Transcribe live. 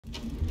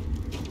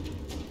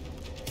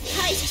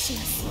排除し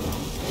ます。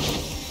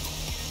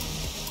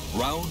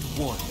 Round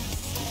 1.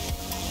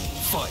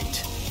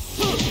 Fight.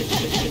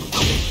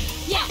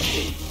 Yeah,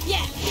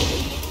 yeah, yeah,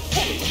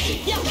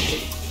 yeah.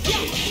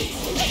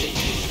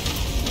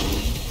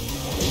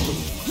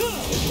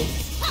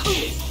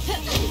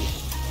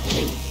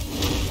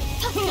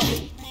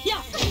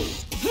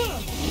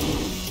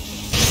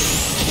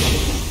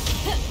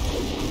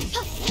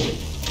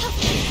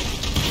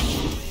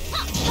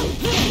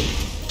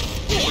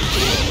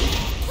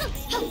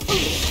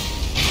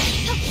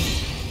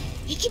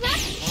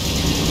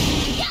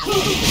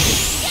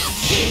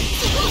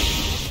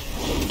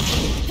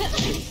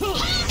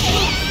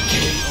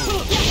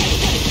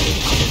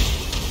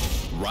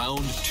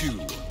 Round 2.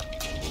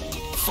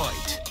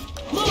 Fight.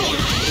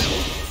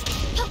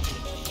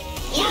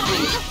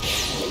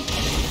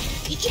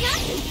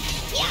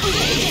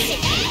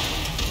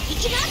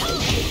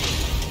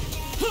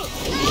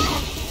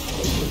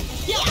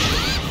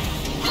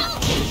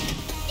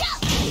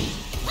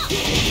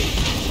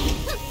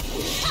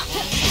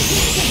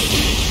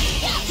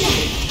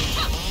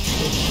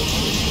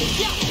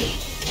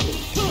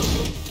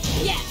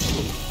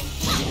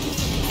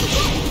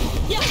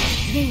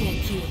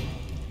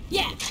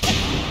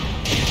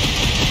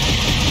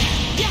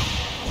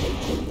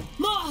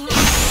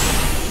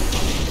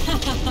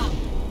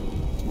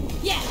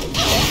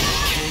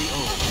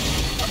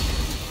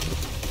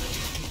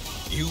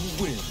 You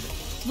win.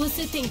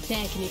 Você tem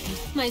técnica,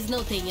 mas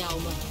não tem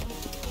alma.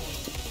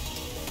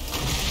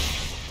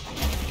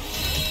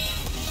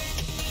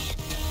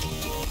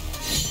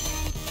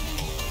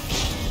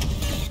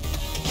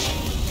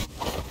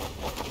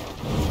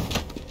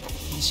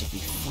 This should be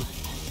fun.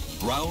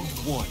 Round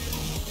 1.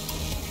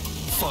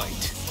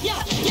 Fight.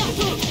 Yeah,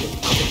 KO.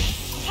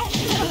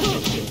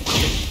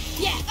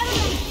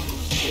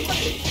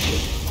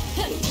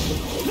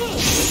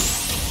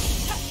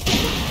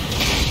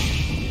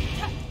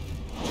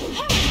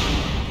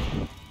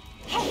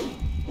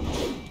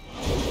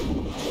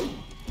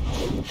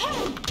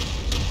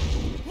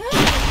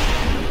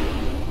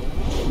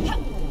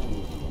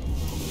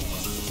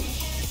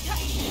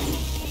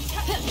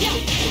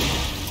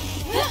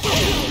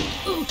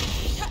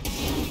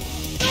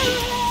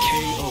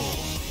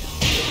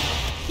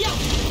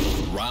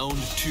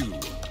 Round 2.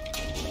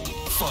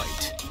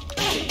 Fight.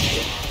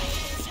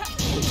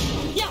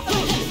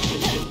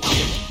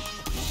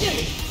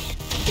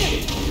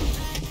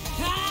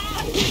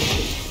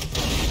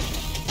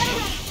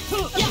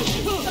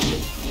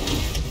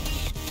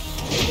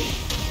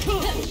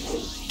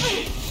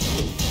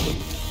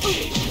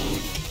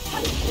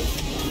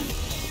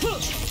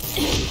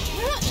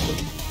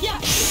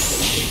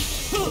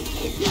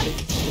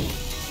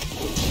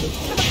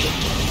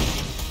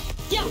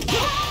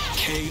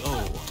 KO.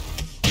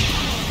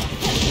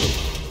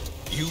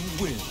 You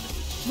win.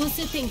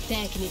 Você tem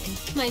técnica,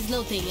 mas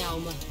não tem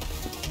alma.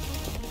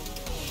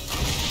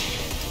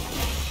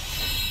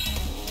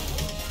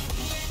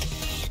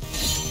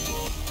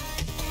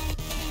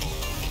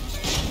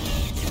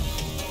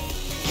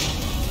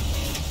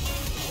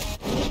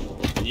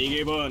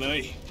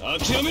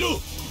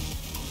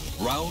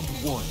 Round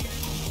 1.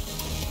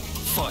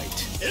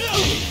 Fight.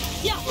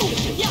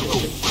 KO.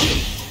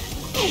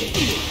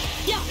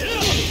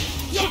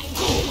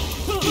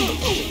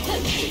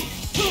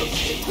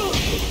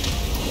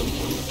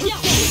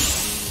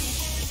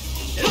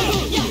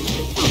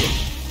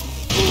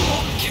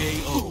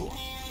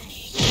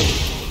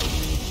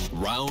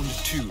 Round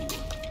 2.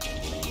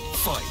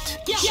 Fight.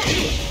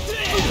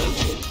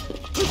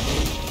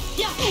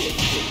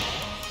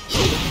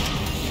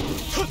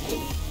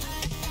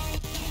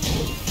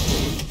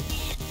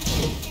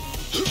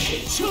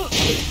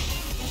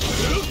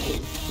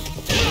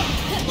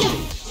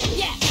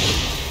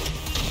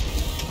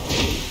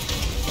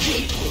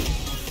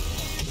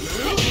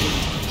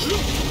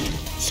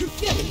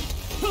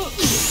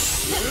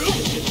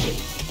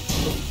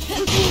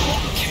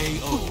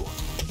 KO.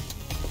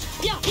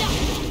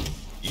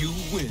 You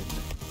win.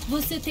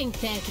 Você tem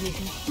técnica,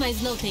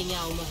 mas não tem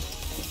alma.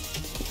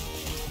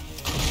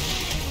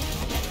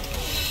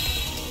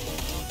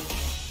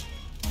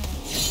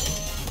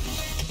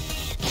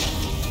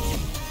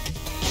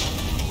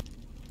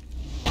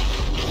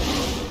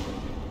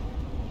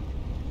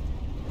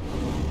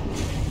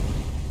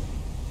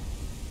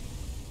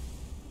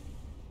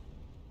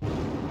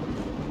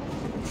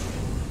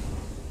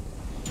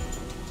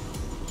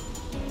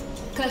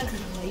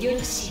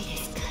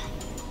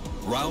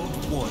 Round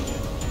 1.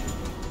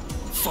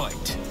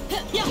 Fight.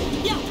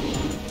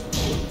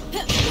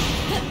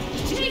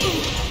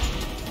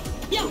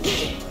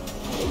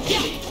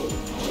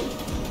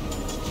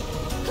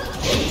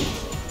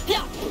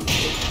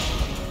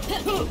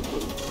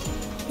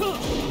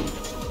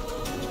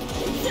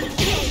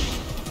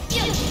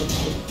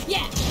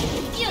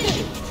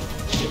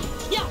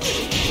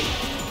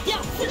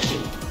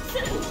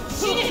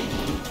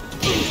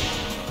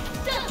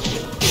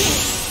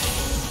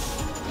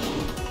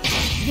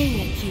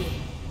 Vem aqui.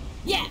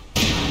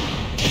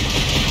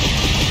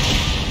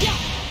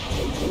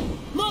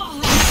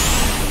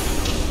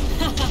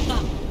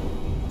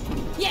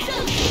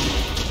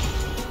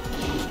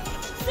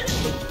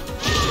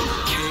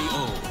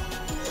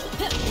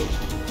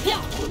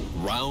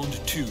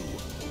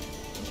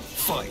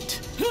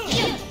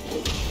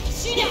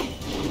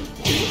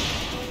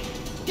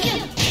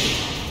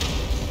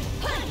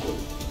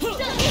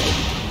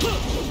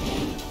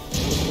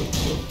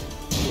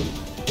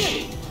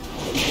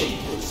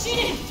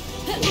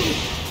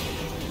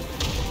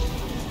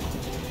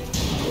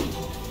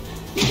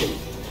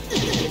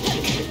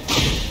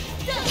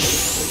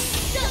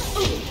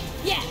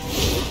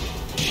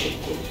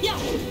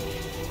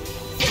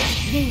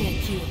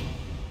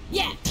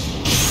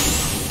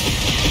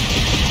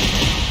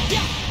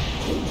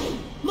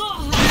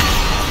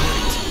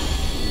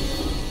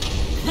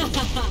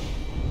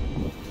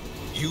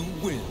 You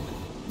win.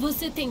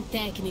 Você tem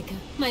técnica,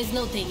 mas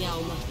não tem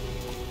alma.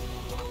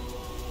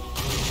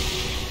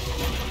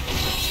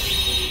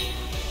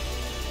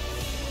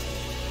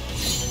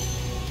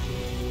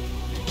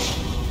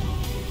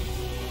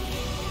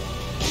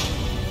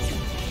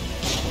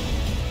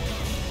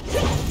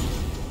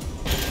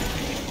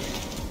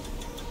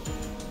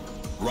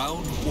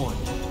 Round 1.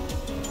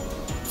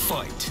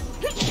 Fight.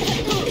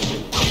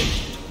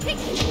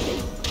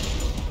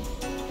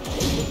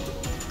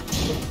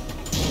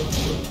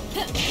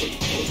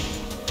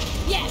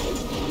 Yeah.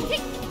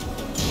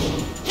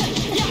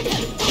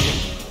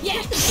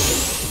 Yeah.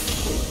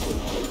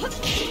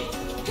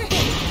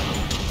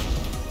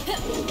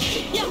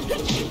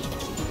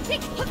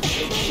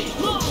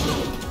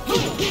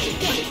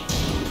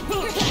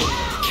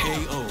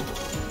 KO.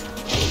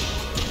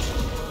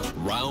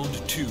 Round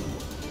 2.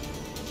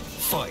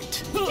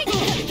 Fight.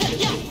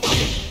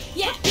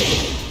 Yeah.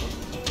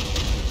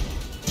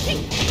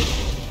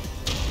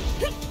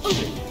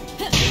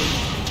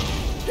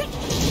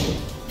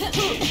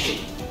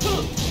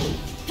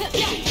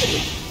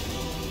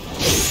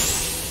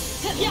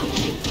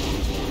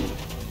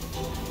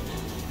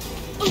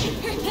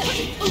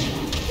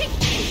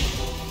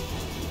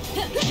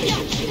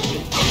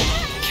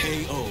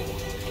 KO.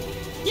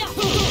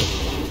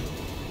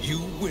 You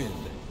win.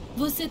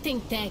 Você tem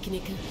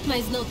técnica,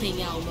 mas não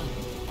tem alma.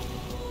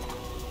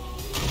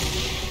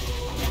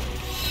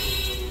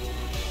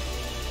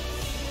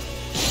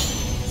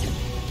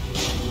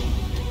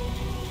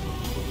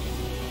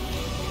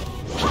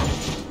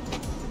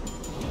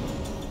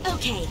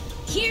 Okay,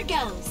 here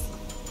goes.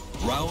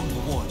 Round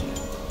 1.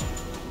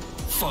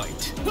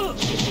 Fight.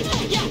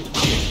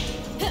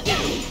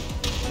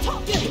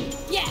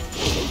 Yeah.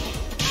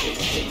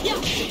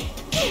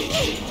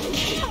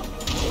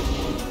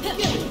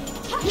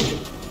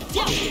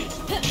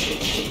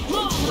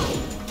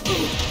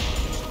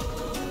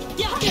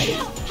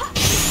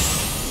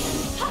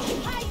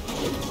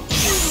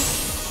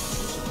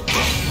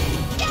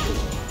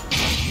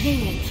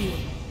 Vem aqui.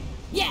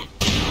 Yeah.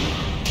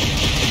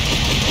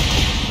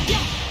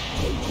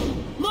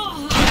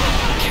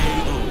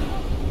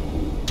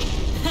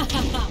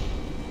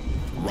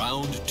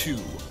 Round 2.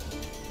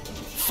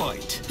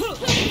 Fight.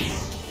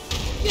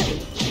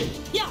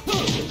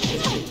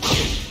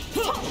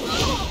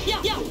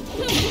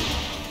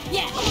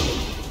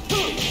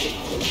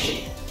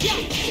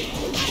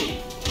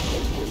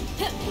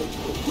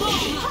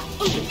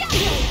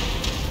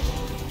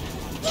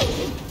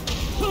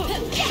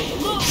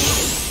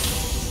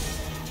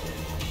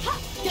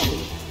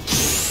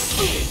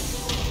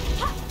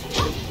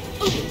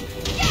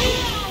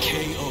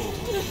 KO.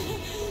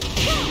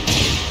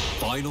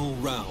 Final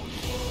round.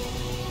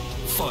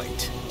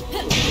 Fight.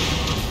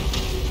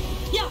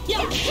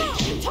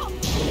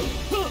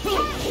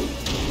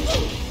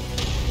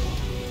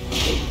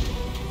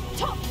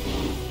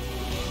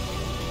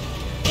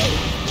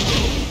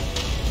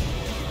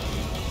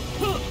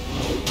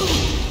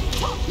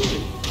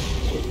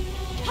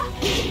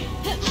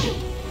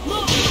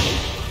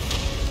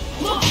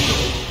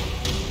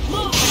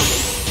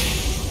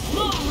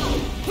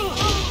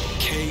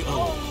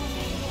 KO.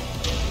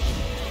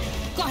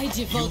 Corre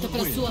de volta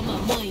pra sua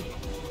mamãe.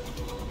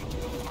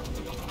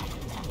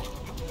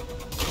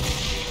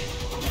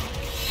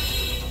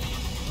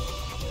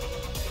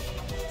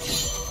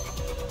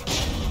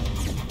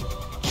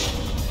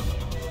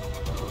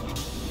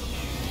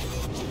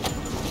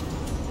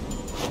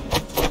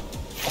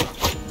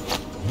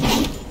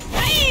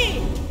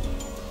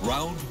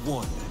 Round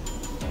 1.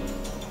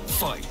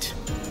 Fight.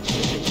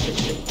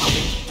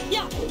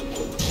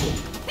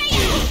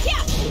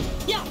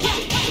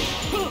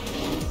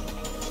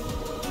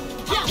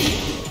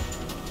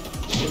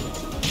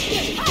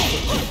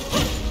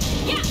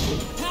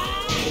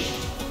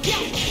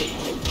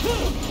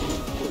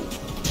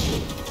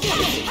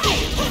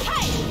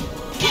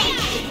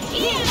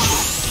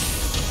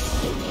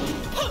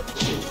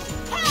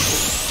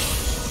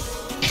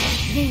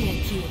 Vem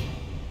aqui.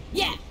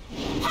 Yeah.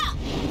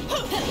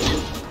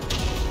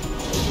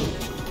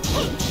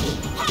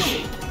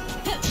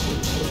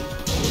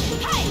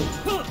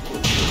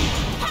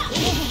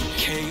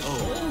 KO.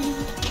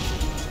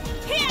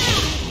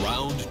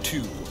 Round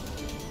 2.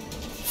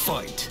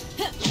 Fight.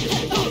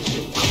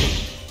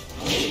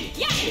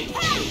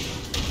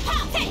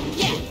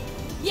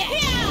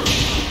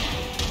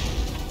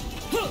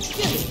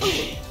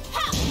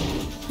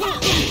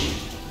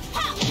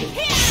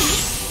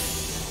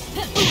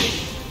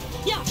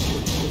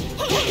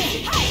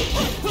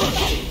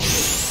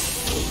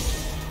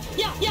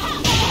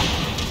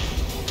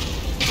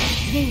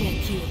 Vem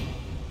aqui.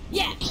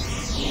 Yeah.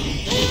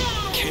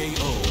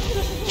 KO.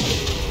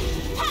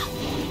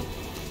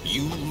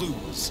 You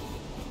lose.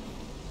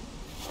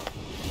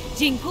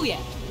 Dziękuję.